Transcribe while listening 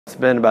It's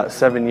been about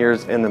 7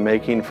 years in the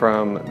making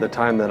from the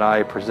time that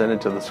I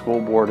presented to the school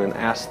board and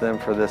asked them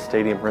for this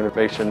stadium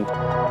renovation.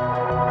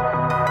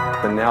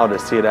 And now to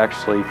see it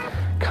actually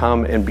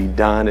come and be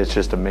done, it's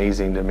just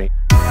amazing to me.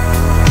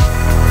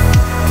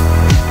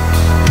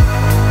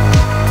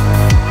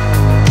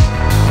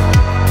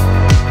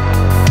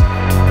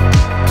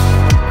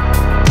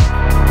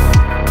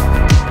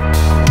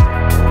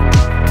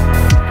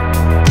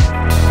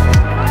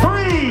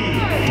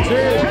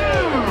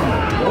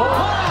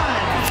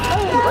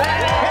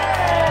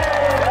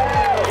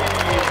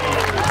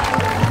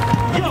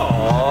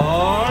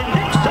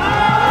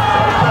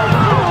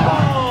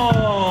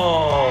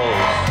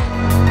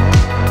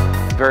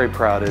 Very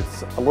proud.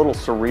 It's a little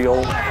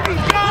surreal.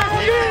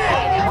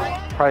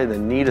 Probably the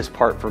neatest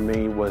part for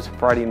me was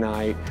Friday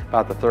night,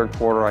 about the third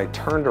quarter, I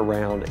turned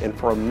around and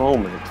for a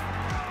moment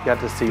got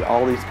to see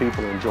all these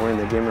people enjoying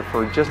the game and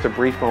for just a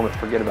brief moment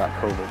forget about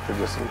COVID for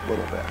just a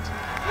little bit.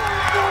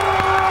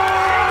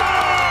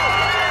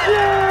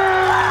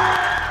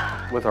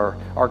 With our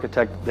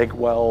architect, Dake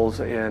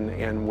Wells,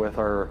 and with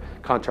our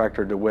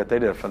contractor, Dewitt, they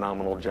did a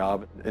phenomenal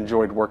job.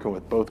 Enjoyed working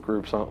with both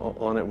groups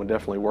on it, would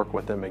definitely work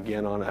with them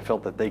again on it. I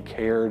felt that they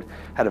cared,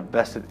 had a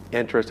vested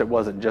interest. It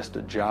wasn't just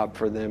a job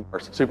for them. Our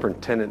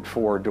superintendent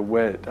for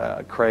Dewitt,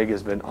 Craig,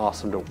 has been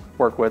awesome to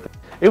work with.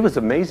 It was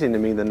amazing to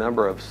me the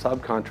number of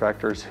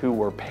subcontractors who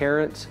were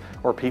parents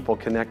or people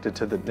connected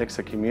to the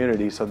Nixa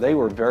community, so they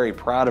were very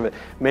proud of it.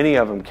 Many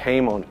of them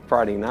came on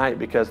Friday night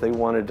because they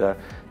wanted to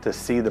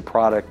see the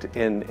product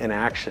in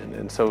action,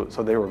 and so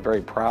they were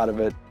very proud of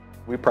it.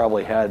 We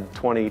probably had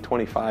 20,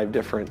 25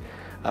 different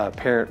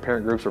parent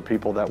groups or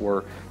people that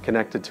were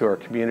connected to our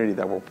community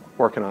that were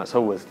working on it,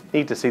 so it was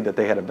neat to see that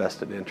they had a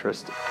vested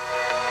interest.